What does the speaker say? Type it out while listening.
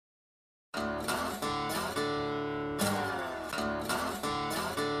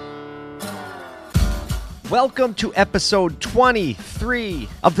Welcome to episode 23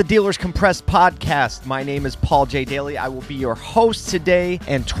 of the Dealers Compressed podcast. My name is Paul J. Daly. I will be your host today,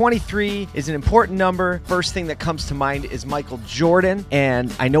 and 23 is an important number. First thing that comes to mind is Michael Jordan,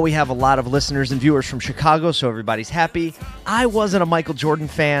 and I know we have a lot of listeners and viewers from Chicago, so everybody's happy. I wasn't a Michael Jordan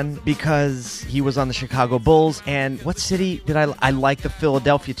fan because he was on the Chicago Bulls, and what city did I like the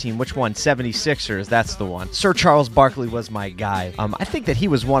Philadelphia team? Which one? 76ers, that's the one. Sir Charles Barkley was my guy. I think that he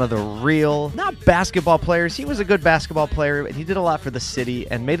was one of the real, not basketball players. He was a good basketball player, and he did a lot for the city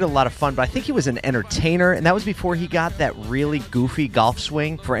and made it a lot of fun, but I think he was an entertainer, and that was before he got that really goofy golf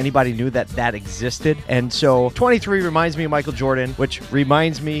swing for anybody knew that existed. And so 23 reminds me of Michael Jordan, which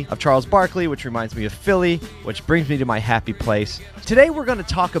reminds me of Charles Barkley, which reminds me of Philly, which brings me to my happy place. Today we're going to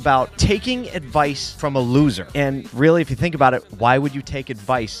talk about taking advice from a loser. And really, if you think about it, why would you take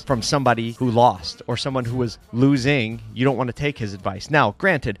advice from somebody who lost or someone who was losing? You don't want to take his advice. Now,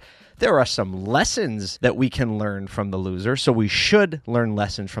 granted, there are some lessons that we can learn from the loser, so we should learn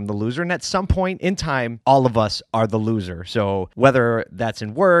lessons from the loser, and at some point in time, all of us are the loser. So whether that's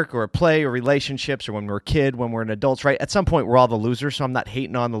in work or play or relationships or when we're a kid, when we're an adults, right? At some point, we're all the losers, so I'm not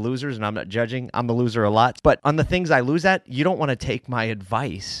hating on the losers and I'm not judging. I'm the loser a lot. But on the things I lose at, you don't want to take my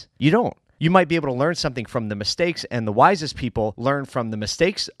advice. You don't. You might be able to learn something from the mistakes, and the wisest people learn from the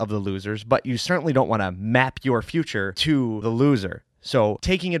mistakes of the losers, but you certainly don't want to map your future to the loser. So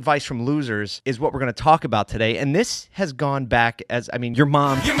taking advice from losers is what we're going to talk about today. And this has gone back your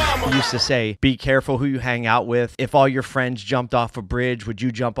mom used to say, be careful who you hang out with. If all your friends jumped off a bridge, would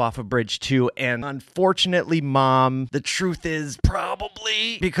you jump off a bridge too? And unfortunately, Mom, the truth is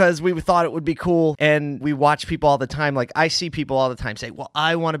probably because we thought it would be cool. And we watch people all the time. Like I see people all the time say, well,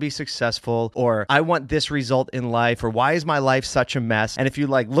 I want to be successful, or I want this result in life, or why is my life such a mess? And if you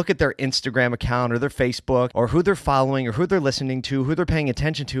look at their Instagram account or their Facebook or who they're following or who they're listening to, who they're paying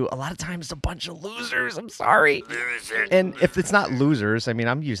attention to, a lot of times it's a bunch of losers. I'm sorry. And if it's not losers,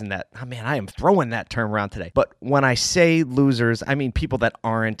 I'm using that. I am throwing that term around today. But when I say losers, I mean people that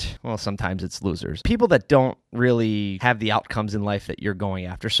aren't, well, sometimes it's losers. People that don't really have the outcomes in life that you're going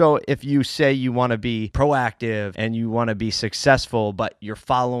after. So if you say you want to be proactive and you want to be successful, but you're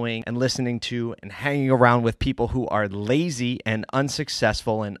following and listening to and hanging around with people who are lazy and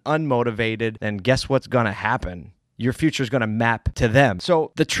unsuccessful and unmotivated, then guess what's going to happen? Your future is going to map to them.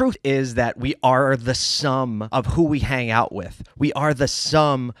 So the truth is that we are the sum of who we hang out with. We are the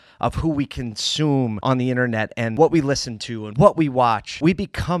sum of who we consume on the internet and what we listen to and what we watch. We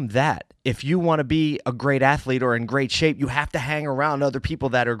become that. If you want to be a great athlete or in great shape, you have to hang around other people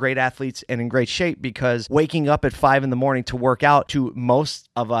that are great athletes and in great shape, because waking up at 5 a.m. to work out to most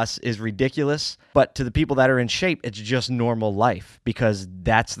of us is ridiculous. But to the people that are in shape, it's just normal life, because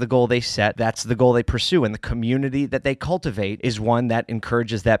that's the goal they set. That's the goal they pursue. And the community that they cultivate is one that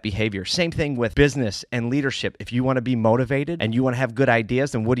encourages that behavior. Same thing with business and leadership. If you want to be motivated and you want to have good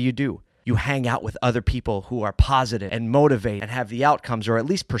ideas, then what do? You hang out with other people who are positive and motivated and have the outcomes, or at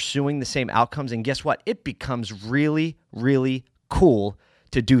least pursuing the same outcomes. And guess what? It becomes really, really cool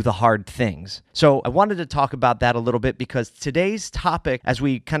to do the hard things. So I wanted to talk about that a little bit, because today's topic, as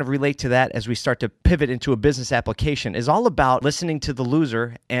we kind of relate to that, as we start to pivot into a business application, is all about listening to the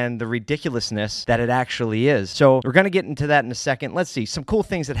loser and the ridiculousness that it actually is. So we're going to get into that in a second. Let's see some cool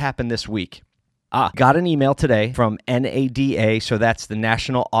things that happened this week. Got an email today from NADA, so that's the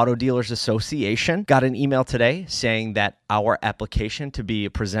National Auto Dealers Association. Got an email today saying that our application to be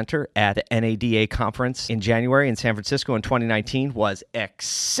a presenter at the NADA conference in January in San Francisco in 2019 was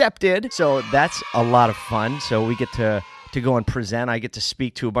accepted. So that's a lot of fun. So we get to go and present. I get to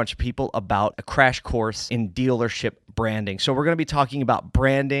speak to a bunch of people about a crash course in dealership branding. So we're going to be talking about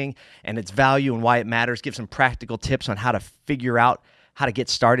branding and its value and why it matters, give some practical tips on how to figure out how to get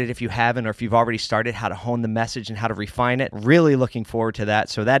started if you haven't, or if you've already started, how to hone the message and how to refine it. Really looking forward to that.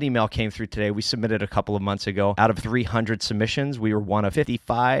 So that email came through today. We submitted a couple of months ago. Out of 300 submissions, we were one of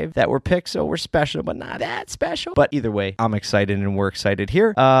 55 that were picked. So we're special, but not that special. But either way, I'm excited and we're excited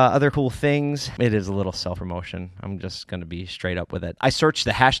here. Other cool things. It is a little self-promotion. I'm just going to be straight up with it. I searched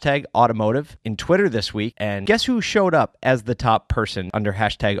the hashtag automotive in Twitter this week, and guess who showed up as the top person under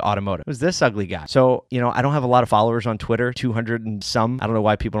hashtag automotive? It was this ugly guy. So, I don't have a lot of followers on Twitter, 200 and some. I don't know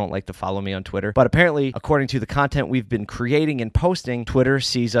why people don't like to follow me on Twitter, but apparently, according to the content we've been creating and posting, Twitter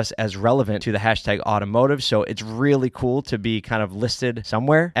sees us as relevant to the hashtag automotive. So it's really cool to be kind of listed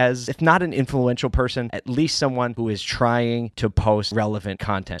somewhere as, if not an influential person, at least someone who is trying to post relevant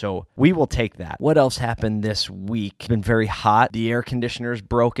content. So we will take that. What else happened this week? It's been very hot. The air conditioner's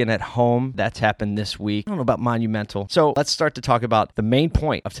broken at home. That's happened this week. I don't know about monumental. So let's start to talk about the main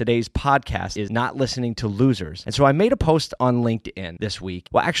point of today's podcast is not listening to losers. And so I made a post on LinkedIn. LinkedIn this week.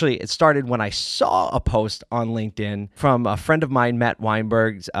 Well, actually, it started when I saw a post on LinkedIn from a friend of mine, Matt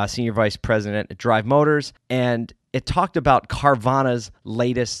Weinberg, Senior Vice President at Drive Motors, and it talked about Carvana's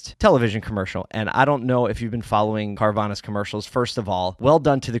latest television commercial. And I don't know if you've been following Carvana's commercials. First of all, well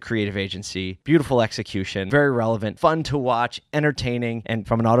done to the creative agency. Beautiful execution, very relevant, fun to watch, entertaining. And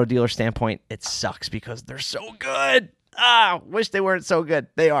from an auto dealer standpoint, it sucks because they're so good. Wish they weren't so good.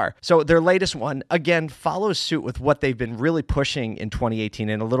 They are. So their latest one, again, follows suit with what they've been really pushing in 2018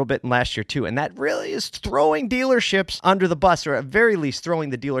 and a little bit in last year too. And that really is throwing dealerships under the bus, or at very least throwing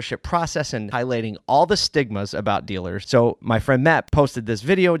the dealership process and highlighting all the stigmas about dealers. So my friend Matt posted this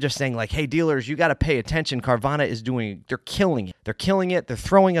video just saying like, hey, dealers, you got to pay attention. Carvana is they're killing it. They're killing it. They're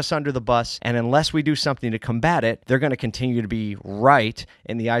throwing us under the bus. And unless we do something to combat it, they're going to continue to be right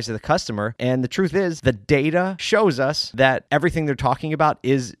in the eyes of the customer. And the truth is, the data shows us that everything they're talking about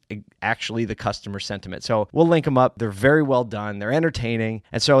is actually the customer sentiment. So we'll link them up. They're very well done. They're entertaining.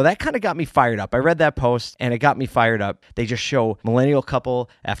 And so that kind of got me fired up. I read that post and it got me fired up. They just show millennial couple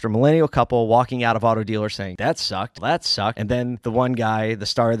after millennial couple walking out of auto dealer saying, that sucked. That sucked. And then the one guy, the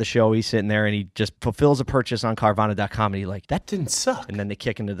star of the show, he's sitting there and he just fulfills a purchase on Carvana.com and he's like, that didn't suck. And then they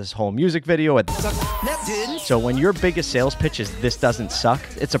kick into this whole music video. That didn't. So when your biggest sales pitch is this doesn't suck,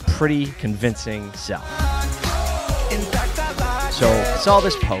 it's a pretty convincing sell. So I saw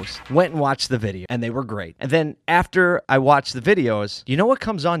this post, went and watched the video, and they were great. And then after I watched the videos, you know what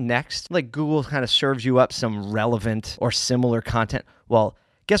comes on next? Like Google kind of serves you up some relevant or similar content. Well,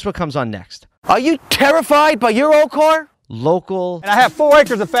 guess what comes on next? Are you terrified by your old car? Local. And I have 4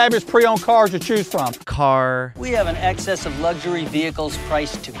 acres of fabulous pre-owned cars to choose from. Car. We have an excess of luxury vehicles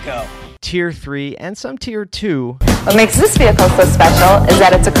priced to go. Tier 3 and some Tier 2. What makes this vehicle so special is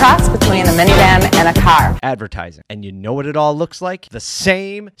that it's a cross between a minivan and a car. Advertising. And you know what it all looks like? The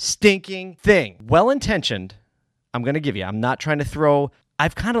same stinking thing. Well-intentioned, I'm going to give you. I'm not trying to throw...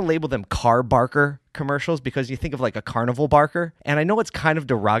 I've kind of labeled them car barker commercials because you think of like a carnival barker. And I know it's kind of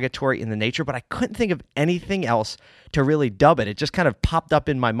derogatory in the nature, but I couldn't think of anything else to really dub it. It just kind of popped up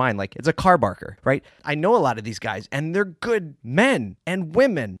in my mind like it's a car barker, right? I know a lot of these guys and they're good men and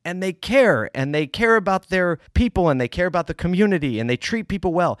women and they care about their people and they care about the community and they treat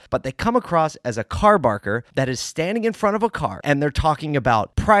people well. But they come across as a car barker that is standing in front of a car and they're talking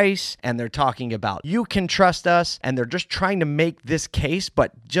about price and they're talking about you can trust us and they're just trying to make this case,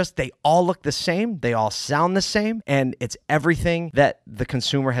 but just they all look the same. They all sound the same, and it's everything that the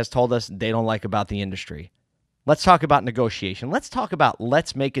consumer has told us they don't like about the industry. Let's talk about negotiation. Let's talk about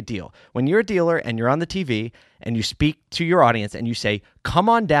let's make a deal. When you're a dealer and you're on the TV and you speak to your audience and you say, come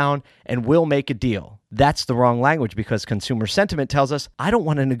on down and we'll make a deal. That's the wrong language because consumer sentiment tells us, I don't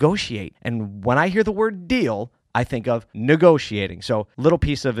want to negotiate. And when I hear the word deal, I think of negotiating. So little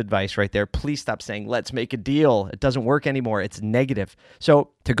piece of advice right there. Please stop saying, let's make a deal. It doesn't work anymore. It's negative. So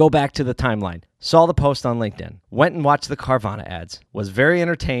to go back to the timeline, saw the post on LinkedIn, went and watched the Carvana ads, was very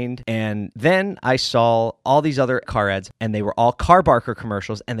entertained. And then I saw all these other car ads and they were all car barker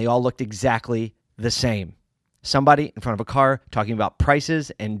commercials and they all looked exactly the same. Somebody in front of a car talking about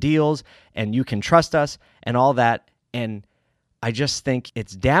prices and deals and you can trust us and all that. And I just think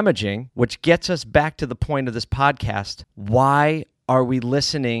it's damaging, which gets us back to the point of this podcast. Why are we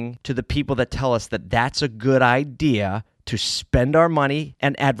listening to the people that tell us that that's a good idea to spend our money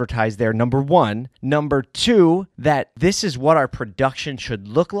and advertise there, number one? Number two, that this is what our production should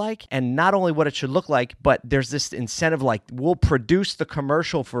look like. And not only what it should look like, but there's this incentive like we'll produce the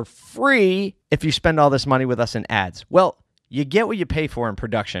commercial for free if you spend all this money with us in ads. Well, you get what you pay for in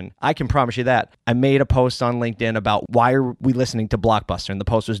production. I can promise you that. I made a post on LinkedIn about why are we listening to Blockbuster? And the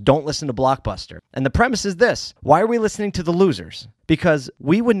post was, don't listen to Blockbuster. And the premise is this. Why are we listening to the losers? Because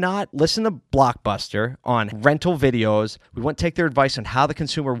we would not listen to Blockbuster on rental videos. We wouldn't take their advice on how the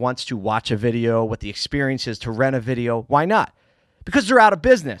consumer wants to watch a video, what the experience is to rent a video. Why not? Because they're out of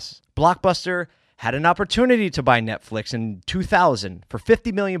business. Blockbuster had an opportunity to buy Netflix in 2000 for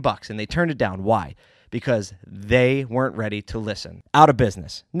 $50 million, and they turned it down. Why? Because they weren't ready to listen. Out of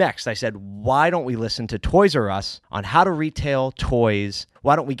business. Next, I said, why don't we listen to Toys R Us on how to retail toys?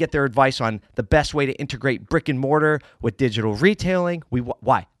 Why don't we get their advice on the best way to integrate brick and mortar with digital retailing?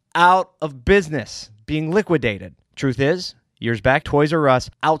 Why? Out of business, being liquidated. Truth is, years back, Toys R Us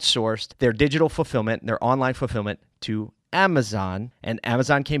outsourced their digital fulfillment, their online fulfillment to Amazon, and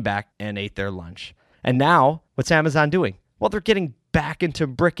Amazon came back and ate their lunch. And now, what's Amazon doing? Well, they're getting back into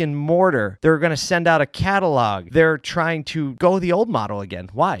brick and mortar. They're going to send out a catalog. They're trying to go the old model again.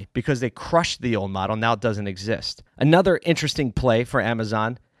 Why? Because they crushed the old model. Now it doesn't exist. Another interesting play for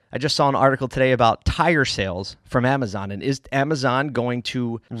Amazon, I just saw an article today about tire sales from Amazon, and is Amazon going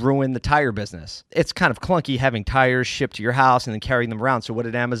to ruin the tire business? It's kind of clunky having tires shipped to your house and then carrying them around. So what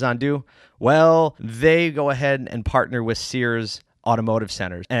did Amazon do? Well, they go ahead and partner with Sears Automotive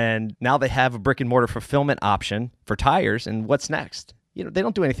Centers, and now they have a brick and mortar fulfillment option for tires. And what's next? They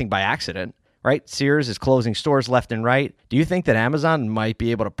don't do anything by accident, right? Sears is closing stores left and right. Do you think that Amazon might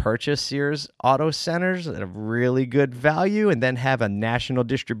be able to purchase Sears Auto Centers at a really good value and then have a national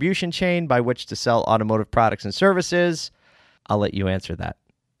distribution chain by which to sell automotive products and services? I'll let you answer that.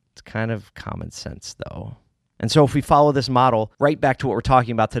 It's kind of common sense, though. And so if we follow this model right back to what we're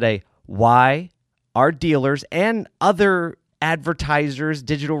talking about today, why are dealers and other advertisers,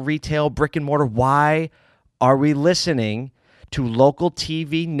 digital retail, brick and mortar, why are we listening to local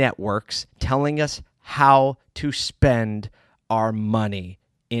TV networks telling us how to spend our money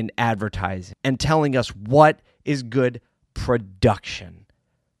in advertising and telling us what is good production?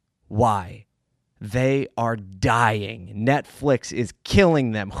 Why? They are dying. Netflix is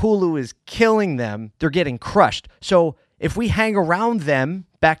killing them. Hulu is killing them. They're getting crushed. So if we hang around them,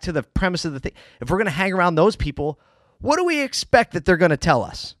 back to the premise of the thing, if we're going to hang around those people, what do we expect that they're going to tell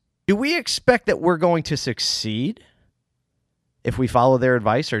us? Do we expect that we're going to succeed if we follow their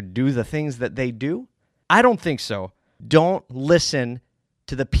advice or do the things that they do? I don't think so. Don't listen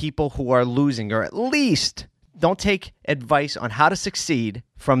to the people who are losing, or at least don't take advice on how to succeed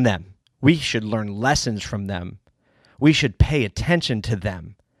from them. We should learn lessons from them. We should pay attention to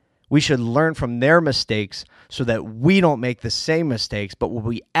them. We should learn from their mistakes so that we don't make the same mistakes. But what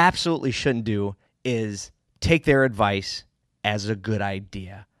we absolutely shouldn't do is take their advice as a good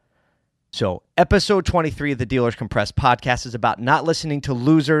idea. So episode 23 of the Dealers Compressed podcast is about not listening to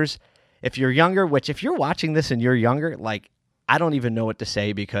losers. If you're younger, which if you're watching this and you're younger, I don't even know what to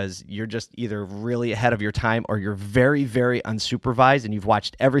say, because you're just either really ahead of your time or you're very, very unsupervised and you've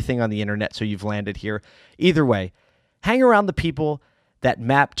watched everything on the internet, so you've landed here. Either way, hang around the people that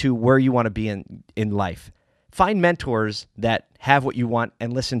map to where you want to be in life. Find mentors that have what you want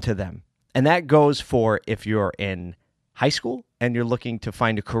and listen to them. And that goes for if you're in high school and you're looking to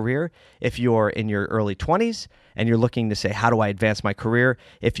find a career, if you're in your early 20s and you're looking to say, how do I advance my career?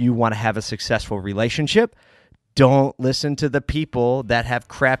 If you want to have a successful relationship, don't listen to the people that have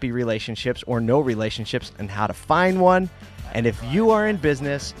crappy relationships or no relationships and how to find one. And if you are in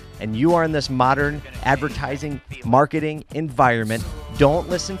business and you are in this modern advertising marketing environment, don't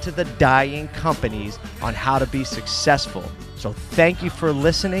listen to the dying companies on how to be successful. So thank you for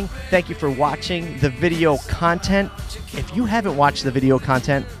listening. Thank you for watching the video content. If you haven't watched the video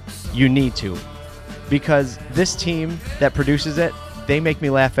content, you need to, because this team that produces it, they make me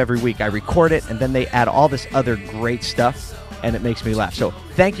laugh every week. I record it and then they add all this other great stuff and it makes me laugh. So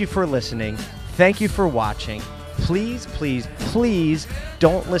thank you for listening. Thank you for watching. Please, please, please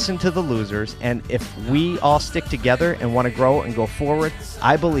don't listen to the losers. And if we all stick together and want to grow and go forward,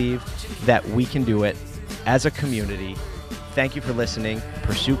 I believe that we can do it as a community. Thank you for listening.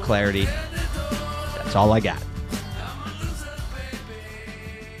 Pursue clarity. That's all I got.